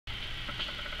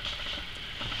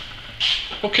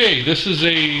Okay, this is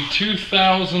a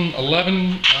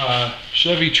 2011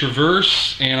 Chevy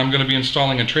Traverse, and I'm going to be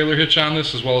installing a trailer hitch on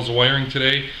this as well as the wiring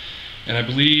today. And I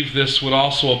believe this would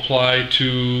also apply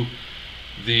to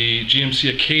the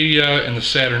GMC Acadia and the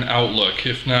Saturn Outlook.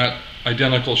 If not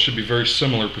identical, it should be very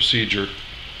similar procedure.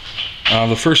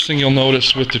 The first thing you'll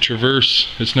notice with the Traverse,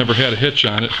 it's never had a hitch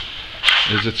on it,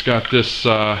 is it's got this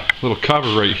little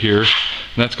cover right here, and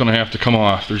that's going to have to come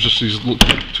off. There's just these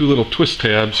two little twist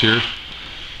tabs here,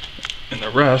 and the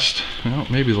rest, well,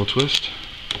 maybe they'll twist.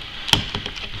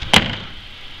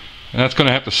 And that's going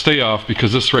to have to stay off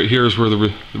because this right here is where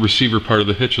the receiver part of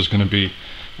the hitch is going to be.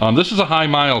 This is a high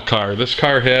mile car. This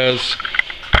car has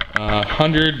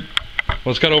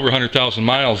it's got over 100,000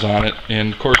 miles on it,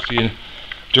 and of course the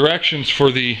directions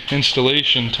for the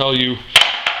installation tell you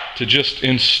to just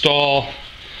install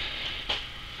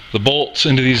the bolts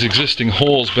into these existing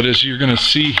holes, but as you're going to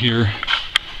see here,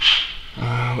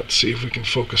 let's see if we can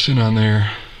focus in on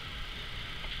there.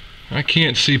 I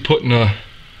can't see putting a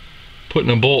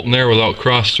bolt in there without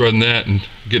cross-threading that and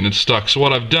getting it stuck. So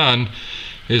what I've done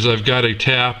is I've got a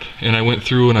tap, and I went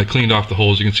through and I cleaned off the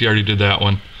holes. You can see I already did that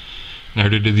one, and I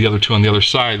already did the other two on the other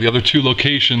side. The other two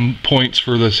location points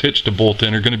for this hitch to bolt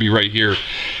in are going to be right here,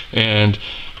 and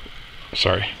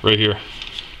right here.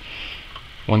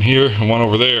 One here and one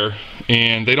over there,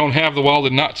 and they don't have the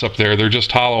welded nuts up there. They're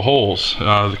just hollow holes.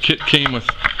 The kit came with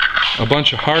a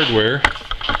bunch of hardware.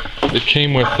 It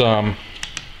came with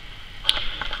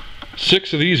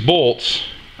 6 of these bolts,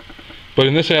 but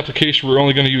in this application we're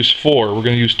only going to use 4. We're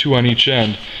going to use 2 on each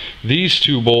end. These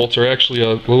 2 bolts are actually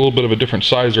a little bit of a different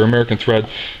size. They're American thread.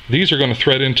 These are going to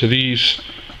thread into these,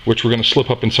 which we're going to slip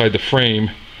up inside the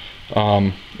frame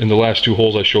in the last 2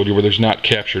 holes I showed you where there's not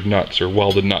captured nuts or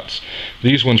welded nuts.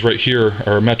 These ones right here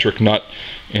are a metric nut,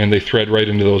 and they thread right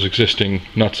into those existing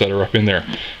nuts that are up in there.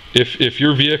 If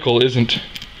your vehicle isn't,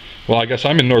 well, I guess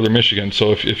I'm in northern Michigan,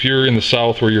 so if you're in the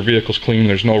south where your vehicle's clean,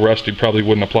 there's no rust, it probably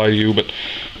wouldn't apply to you, but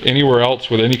anywhere else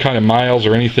with any kind of miles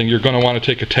or anything, you're going to want to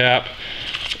take a tap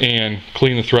and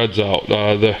clean the threads out.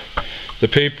 The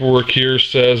paperwork here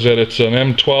says that it's an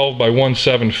M12 by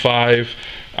 175.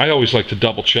 I always like to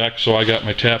double check, so I got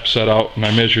my tap set out and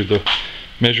I measured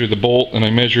the bolt, and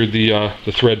I measured the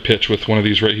thread pitch with one of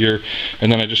these right here,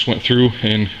 and then I just went through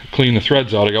and cleaned the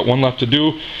threads out. I got one left to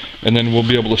do, and then we'll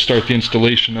be able to start the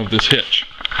installation of this hitch.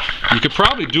 You could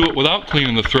probably do it without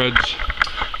cleaning the threads,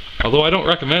 although I don't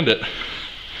recommend it,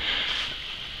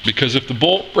 because if the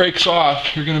bolt breaks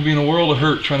off, you're going to be in a world of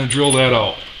hurt trying to drill that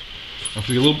out.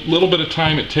 For the little bit of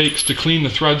time it takes to clean the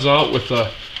threads out with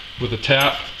a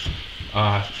tap,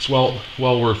 it's well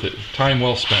worth it. Time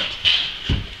well spent.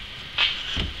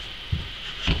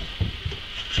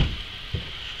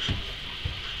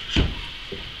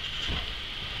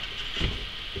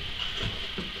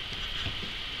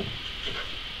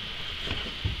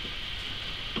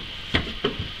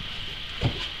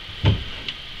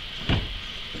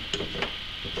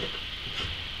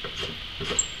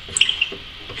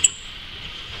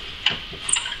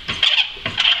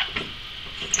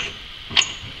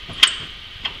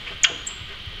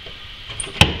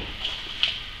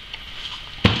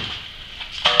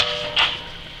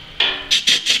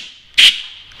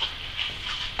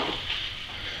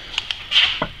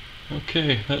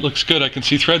 Okay, that looks good. I can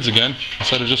see threads again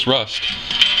instead of just rust.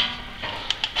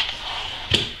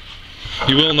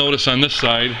 You will notice on this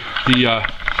side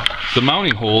the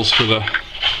mounting holes for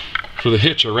the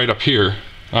hitch are right up here.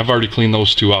 I've already cleaned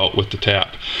those 2 out with the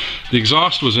tap. The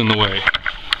exhaust was in the way,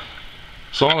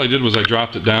 so all I did was I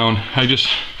dropped it down. I just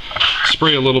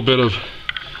spray a little bit of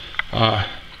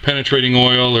penetrating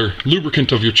oil or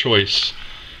lubricant of your choice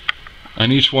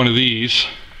on each one of these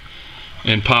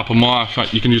and pop them off.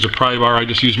 You can use a pry bar. I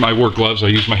just use my work gloves. I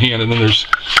use my hand, and then there's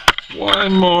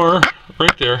one more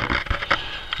right there,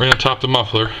 right on top of the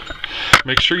muffler.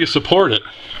 Make sure you support it.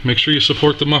 Make sure you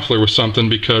support the muffler with something,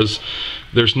 because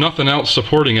there's nothing else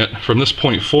supporting it from this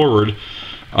point forward,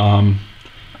 and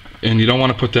you don't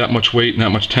want to put that much weight and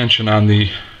that much tension on the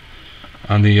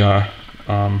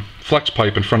flex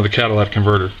pipe in front of the catalytic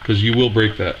converter, because you will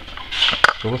break that.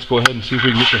 So let's go ahead and see if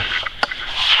we can get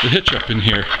the hitch up in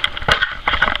here.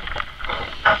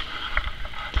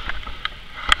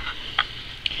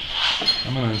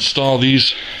 I'm going to install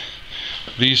these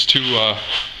 2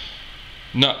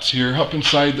 nuts here up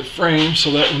inside the frame,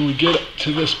 so that when we get up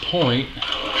to this point,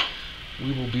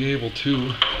 we will be able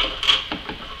to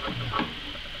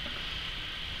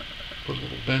put a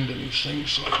little bend in these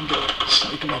things so I can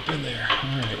snake them up in there.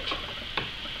 Alright.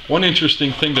 One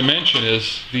interesting thing to mention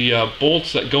is the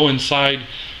bolts that go inside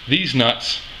these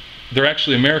nuts, they're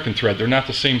actually American thread. They're not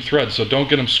the same thread, so don't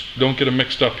get them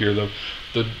mixed up here. The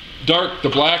The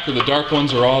black or the dark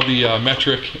ones are all the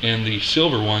metric, and the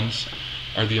silver ones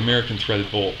are the American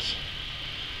threaded bolts.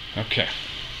 Okay.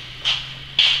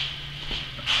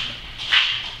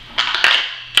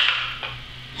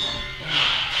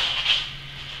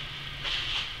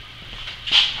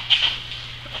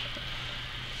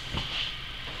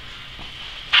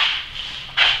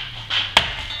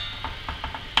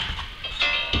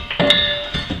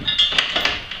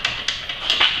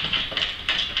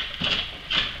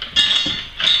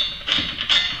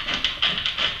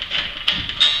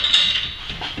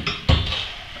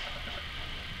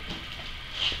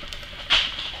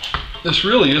 This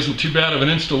really isn't too bad of an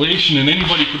installation, and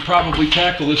anybody could probably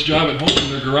tackle this job at home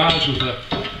in their garage with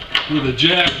a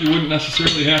jack. You wouldn't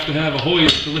necessarily have to have a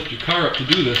hoist to lift your car up to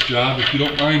do this job if you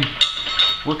don't mind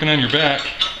working on your back.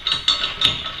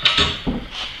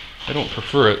 I don't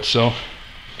prefer it, so.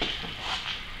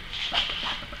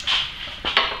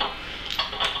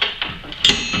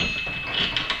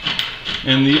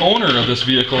 And the owner of this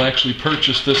vehicle actually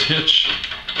purchased this hitch.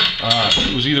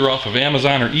 It was either off of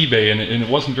Amazon or eBay, and it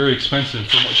wasn't very expensive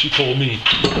from what she told me.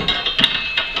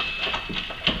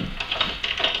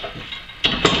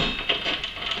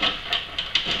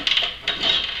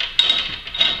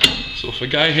 So if a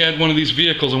guy had one of these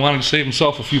vehicles and wanted to save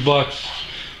himself a few bucks,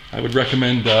 I would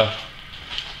recommend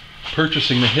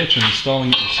purchasing the hitch and installing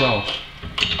it yourself.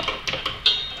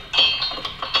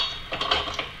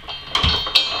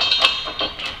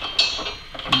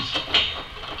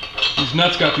 These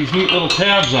nuts got these neat little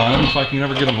tabs on them, if I can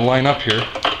ever get them to line up here.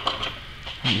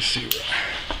 Let me see.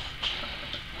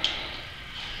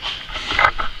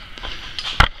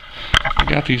 I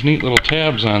got these neat little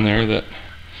tabs on there that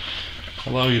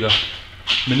allow you to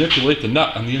manipulate the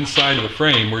nut on the inside of the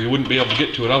frame where you wouldn't be able to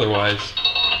get to it otherwise.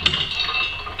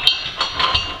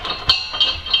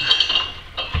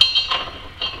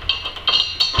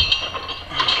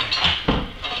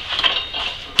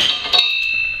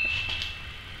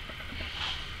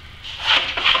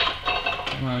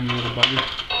 Come on, you little bugger.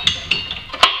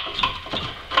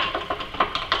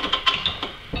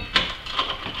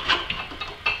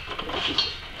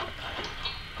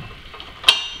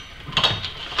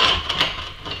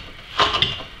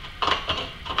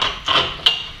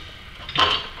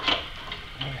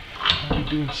 I'd be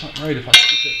doing something right if I could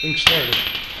get that thing started.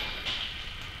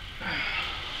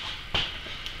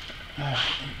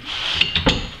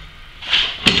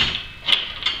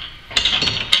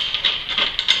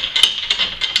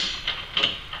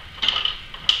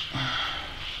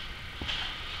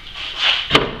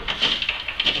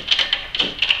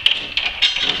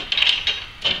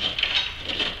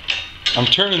 I'm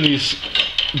turning these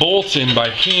bolts in by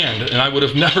hand, and I would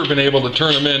have never been able to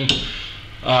turn them in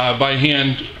by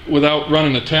hand without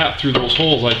running a tap through those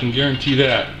holes. I can guarantee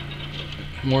that.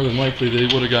 More than likely they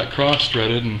would have got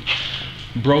cross-threaded and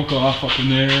broke off up in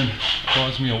there and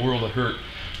caused me a world of hurt.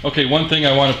 Okay, one thing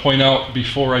I want to point out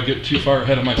before I get too far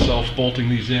ahead of myself bolting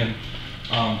these in.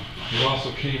 It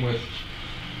also came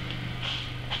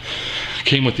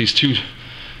with these two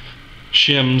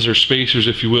shims or spacers,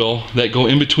 if you will, that go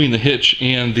in between the hitch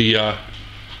and the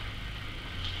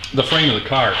frame of the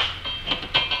car,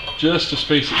 just to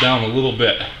space it down a little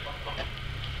bit.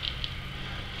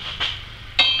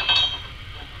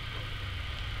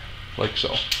 Like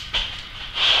so.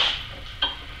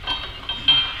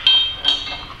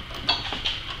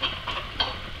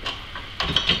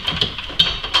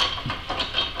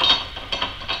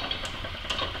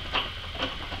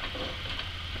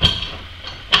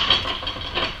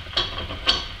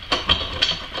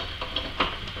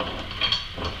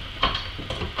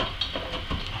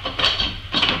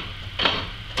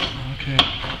 Okay,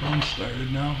 one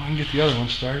started now. If I can get the other one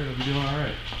started, I'll be doing all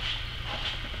right.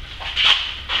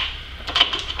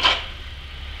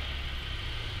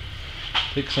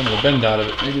 Take some of the bend out of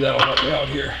it. Maybe that'll help me out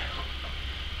here.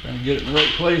 Trying to get it in the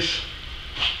right place.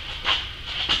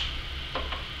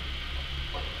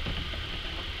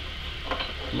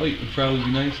 Light would probably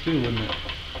be nice too, wouldn't it?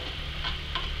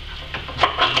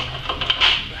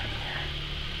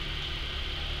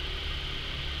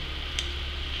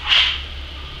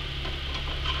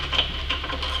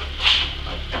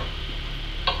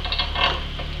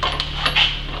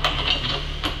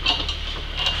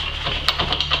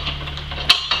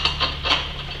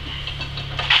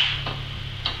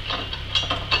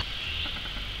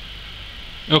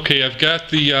 Okay, I've got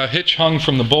the hitch hung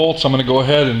from the bolts. I'm going to go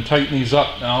ahead and tighten these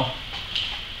up now.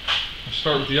 I'll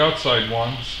start with the outside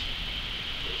ones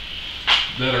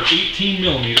that are 18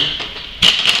 millimeter.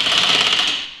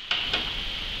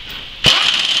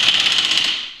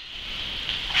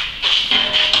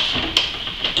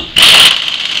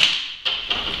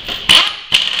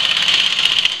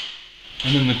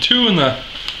 And then the two in the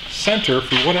center,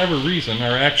 for whatever reason,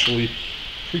 are actually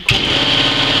 3/4. I'm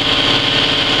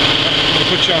going to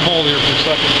put you on hold here for a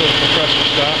second until the compressor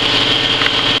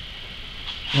stops.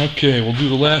 Okay, we'll do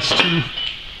the last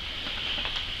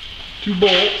two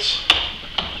bolts.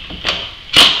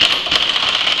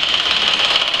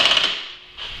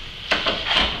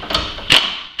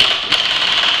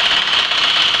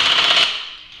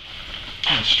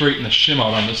 I'm going to straighten the shim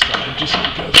out on this side just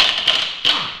because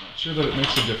I'm not sure that it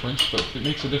makes a difference, but it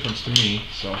makes a difference to me,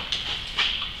 so.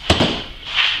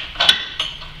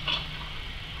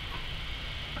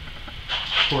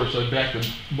 Of course, I backed the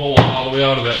bolt all the way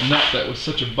out of that nut that was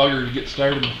such a bugger to get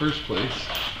started in the first place.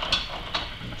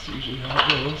 That's usually how it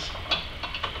goes.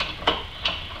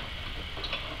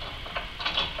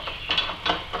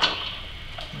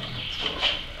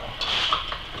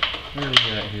 Where are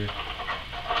we at here?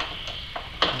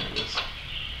 There it is.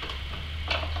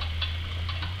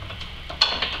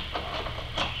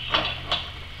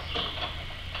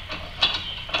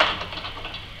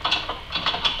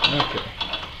 Okay.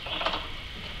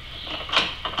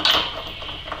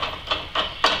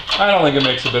 I don't think it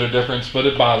makes a bit of difference, but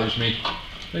it bothers me.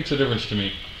 It makes a difference to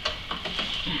me.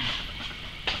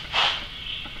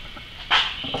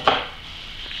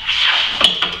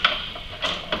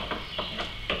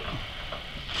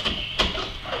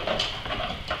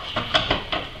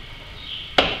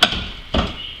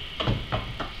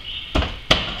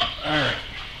 Alright,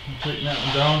 we'll tighten that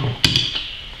one down.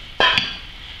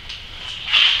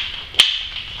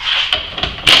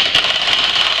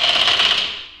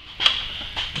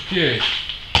 Okay.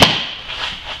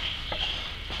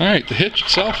 Alright, the hitch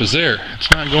itself is there. It's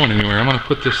not going anywhere. I'm going to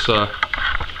put this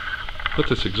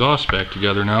exhaust back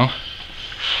together now.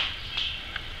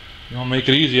 You don't make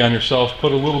it easy on yourself.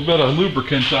 Put a little bit of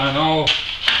lubricant on all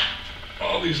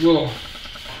these little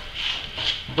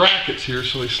brackets here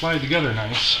so they slide together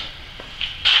nice.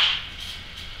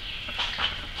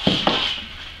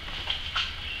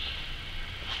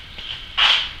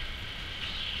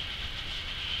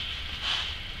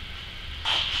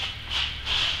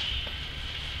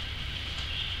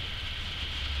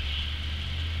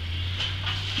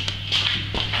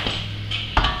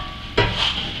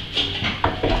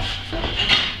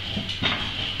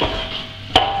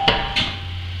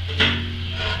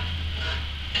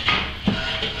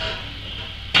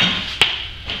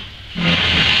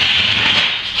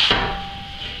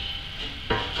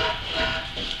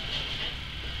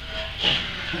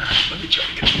 Let me try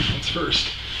to get these ones first.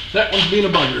 That one's being a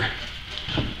bugger.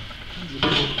 That's a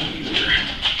little easier.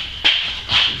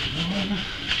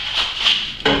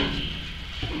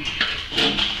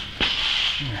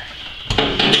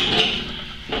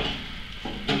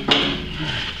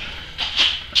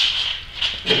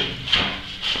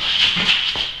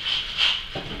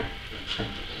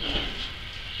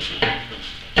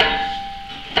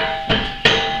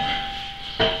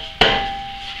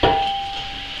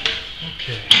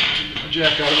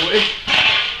 Jack out of the way.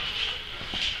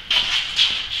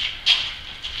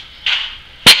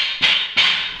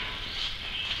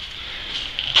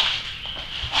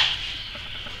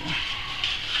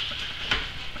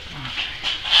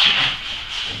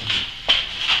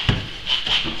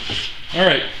 All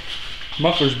right,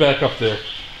 muffler's back up there.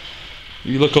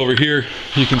 You look over here,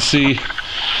 you can see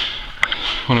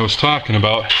what I was talking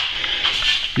about.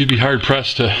 You'd be hard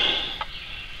pressed to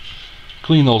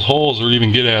clean those holes or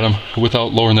even get at them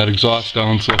without lowering that exhaust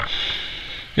down, so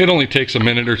it only takes a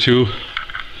minute or two,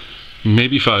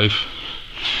 maybe 5.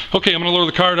 Okay, I'm going to lower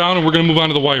the car down and we're going to move on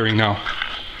to the wiring now.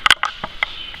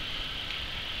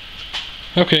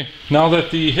 Okay, now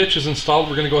that the hitch is installed,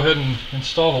 we're going to go ahead and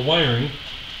install the wiring.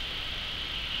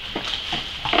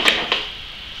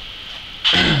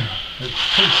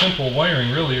 It's pretty simple wiring,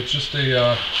 really. It's just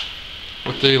a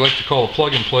what they like to call a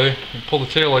plug and play. You pull the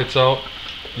taillights out.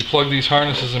 We plug these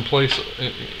harnesses in place,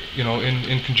 you know,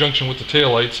 in conjunction with the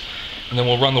taillights, and then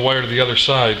we'll run the wire to the other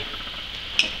side,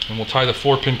 and we'll tie the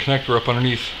 4-pin connector up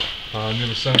underneath near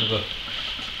the center of the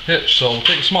hitch. So we'll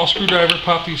take a small screwdriver,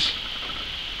 pop these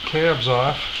tabs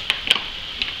off.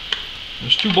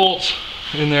 There's 2 bolts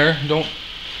in there.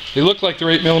 They look like they're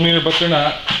 8mm, but they're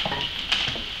not.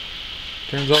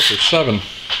 Turns out they're 7.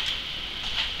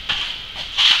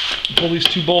 Pull these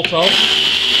 2 bolts out.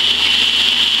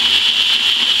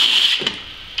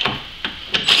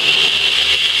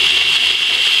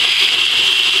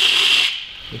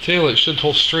 The taillight should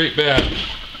pull straight back.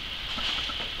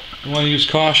 You want to use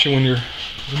caution when you're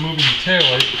removing the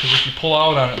taillight, because if you pull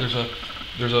out on it,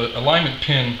 there's a alignment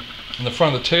pin in the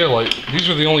front of the taillight. These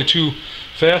are the only 2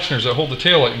 fasteners that hold the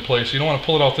taillight in place. So you don't want to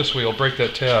pull it out this way; it'll break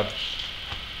that tab.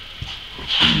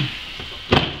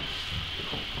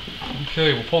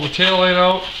 Okay, we'll pull the taillight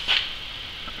out,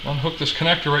 unhook this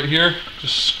connector right here,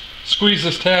 just squeeze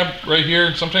this tab right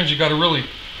here. Sometimes you got to really,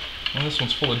 and this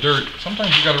one's full of dirt,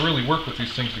 sometimes you got to really work with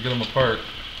these things to get them apart.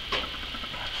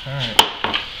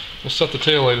 Alright, we'll set the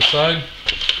taillight aside.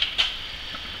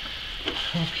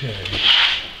 Okay.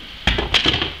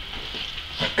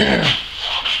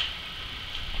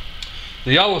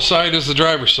 The yellow side is the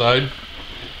driver's side.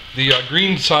 The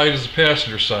green side is the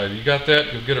passenger side. You got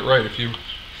that, you'll get it right. If you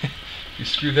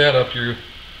screw that up, you'll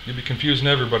be confusing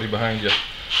everybody behind you.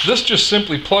 This just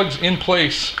simply plugs in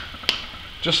place,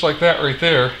 just like that right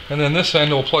there, and then this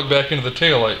end will plug back into the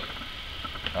taillight.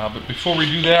 But before we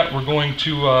do that, we're going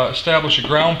to establish a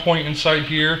ground point inside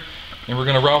here, and we're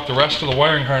going to route the rest of the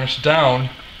wiring harness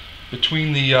down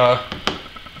between the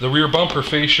rear bumper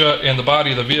fascia and the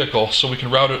body of the vehicle, so we can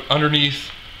route it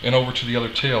underneath and over to the other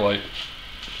taillight.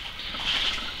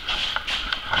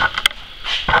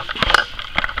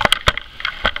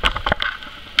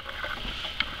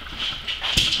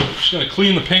 Just going to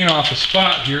clean the paint off the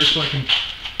spot here so I can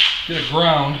get it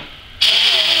ground.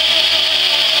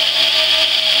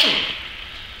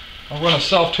 I'll run a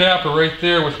self-tapper right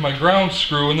there with my ground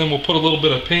screw, and then we'll put a little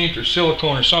bit of paint or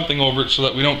silicone or something over it so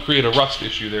that we don't create a rust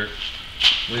issue there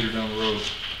later down the road.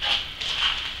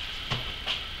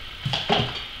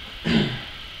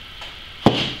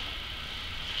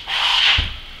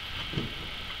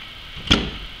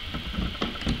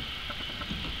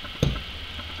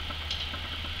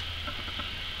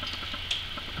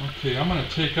 Okay, I'm going to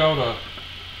take out I'm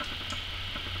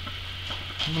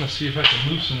going to see if I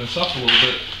can loosen this up a little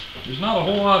bit. There's not a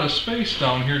whole lot of space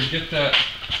down here to get that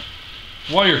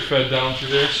wire fed down through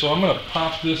there, so I'm going to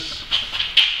pop this,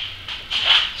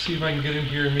 see if I can get in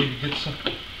here and maybe get some,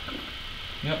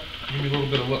 yep, give me a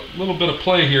little bit of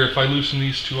play here if I loosen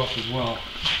these two up as well.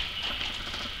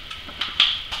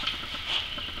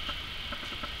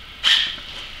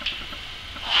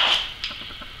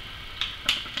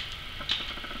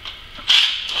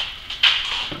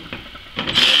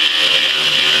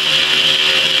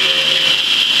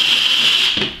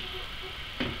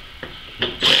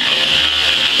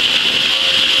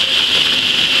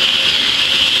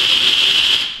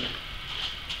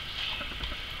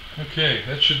 Okay,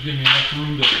 that should give me enough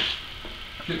room to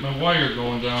get my wire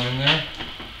going down in there.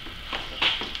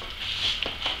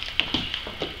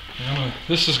 And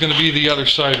this is going to be the other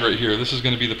side right here. This is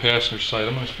going to be the passenger side.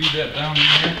 I'm going to feed that down in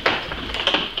there.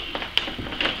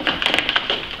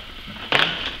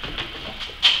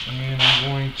 And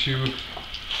I'm going to,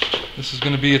 this is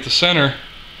going to be at the center.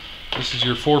 This is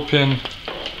your 4-pin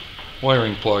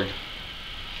wiring plug.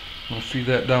 I'm going to feed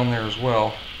that down there as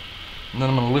well. And then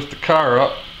I'm going to lift the car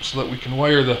up so that we can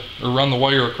run the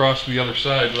wire across to the other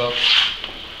side without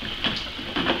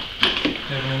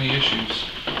having any issues.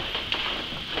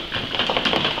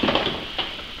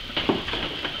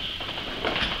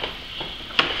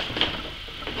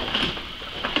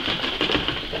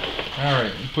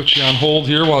 Alright, put you on hold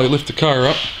here while I lift the car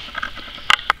up.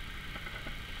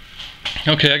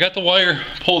 Okay, I got the wire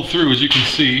pulled through, as you can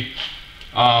see.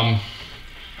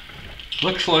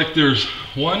 Looks like there's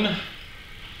one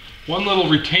little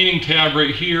retaining tab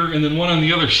right here and then one on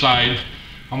the other side.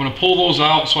 I'm going to pull those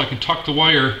out so I can tuck the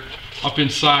wire up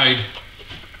inside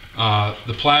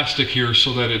the plastic here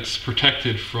so that it's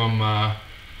protected from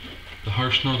the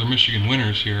harsh northern Michigan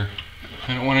winters here.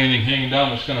 I don't want anything hanging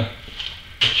down that's going to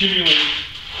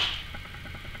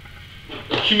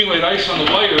accumulate ice on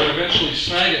the wire and eventually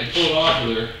snag it and pull it off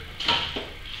of there.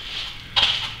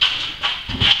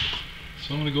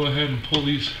 So I'm going to go ahead and pull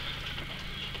these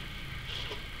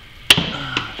if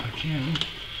I can.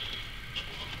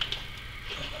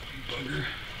 Bugger.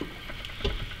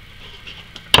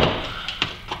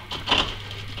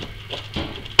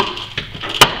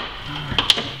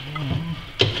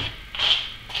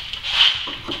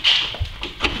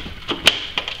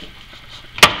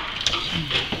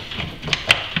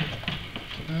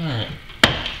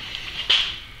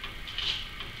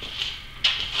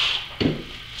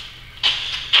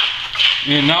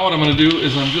 And now what I'm going to do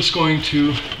is I'm just going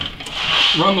to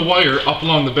run the wire up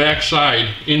along the back side.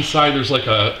 Inside there's like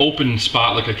a open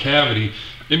spot, like a cavity,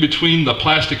 in between the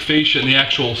plastic fascia and the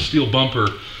actual steel bumper.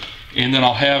 And then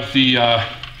I'll have the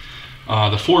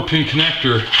 4-pin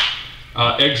connector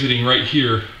exiting right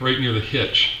here, right near the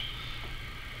hitch.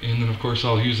 And then of course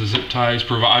I'll use the zip ties.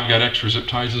 I've got extra zip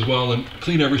ties as well, and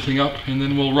clean everything up. And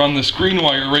then we'll run this green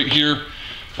wire right here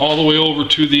all the way over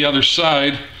to the other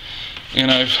side. And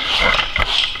I've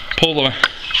pulled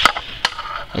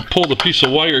I pulled a piece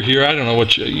of wire here. I don't know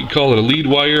what you call it, a lead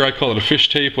wire. I call it a fish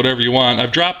tape, whatever you want.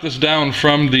 I've dropped this down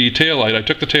from the taillight. I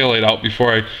took the taillight out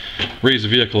before I raised the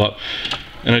vehicle up.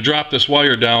 And I dropped this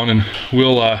wire down, and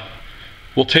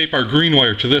we'll tape our green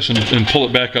wire to this and pull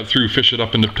it back up through, fish it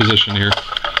up into position here,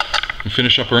 and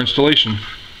finish up our installation.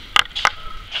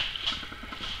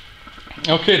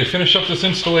 Okay, to finish up this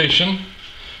installation,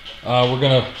 we're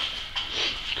going to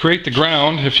create the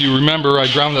ground. If you remember,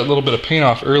 I ground that little bit of paint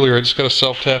off earlier. I just got a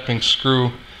self-tapping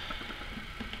screw.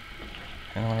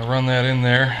 And I'm going to run that in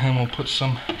there, and we'll put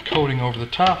some coating over the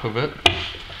top of it.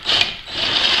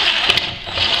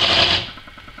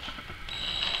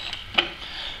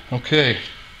 Okay,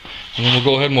 and then we'll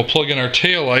go ahead and we'll plug in our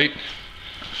tail light.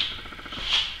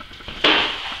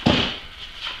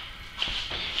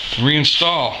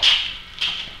 Reinstall.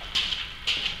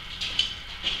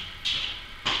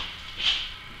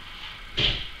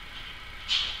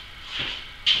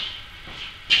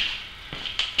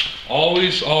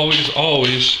 Always, always,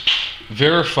 always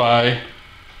verify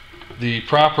the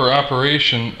proper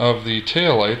operation of the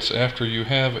taillights after you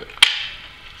have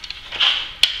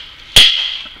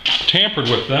tampered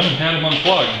with them and had them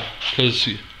unplugged, because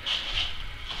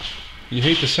you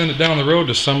hate to send it down the road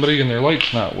to somebody and their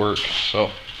lights not work. So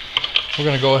we're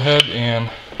going to go ahead and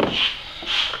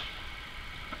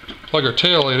plug our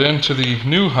taillight into the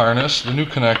new harness, the new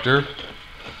connector.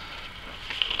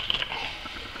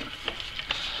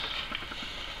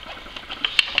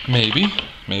 Maybe,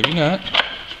 maybe not.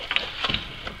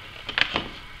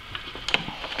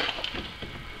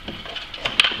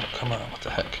 Oh, come on, what the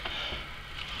heck.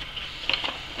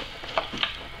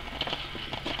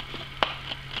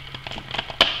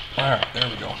 Alright, there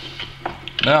we go.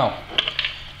 Now,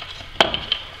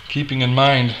 keeping in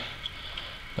mind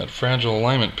that fragile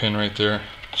alignment pin right there,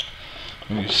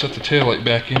 when you set the taillight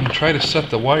back in, try to set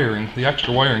the wiring, the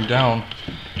extra wiring down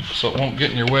so it won't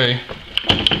get in your way.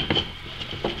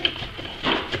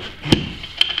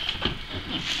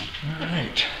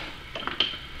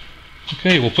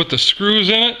 Okay, we'll put the screws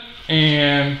in it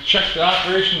and check the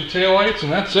operation of the taillights,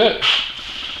 and that's it.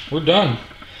 We're done.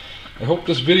 I hope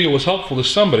this video was helpful to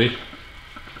somebody.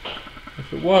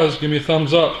 If it was, give me a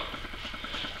thumbs up.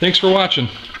 Thanks for watching.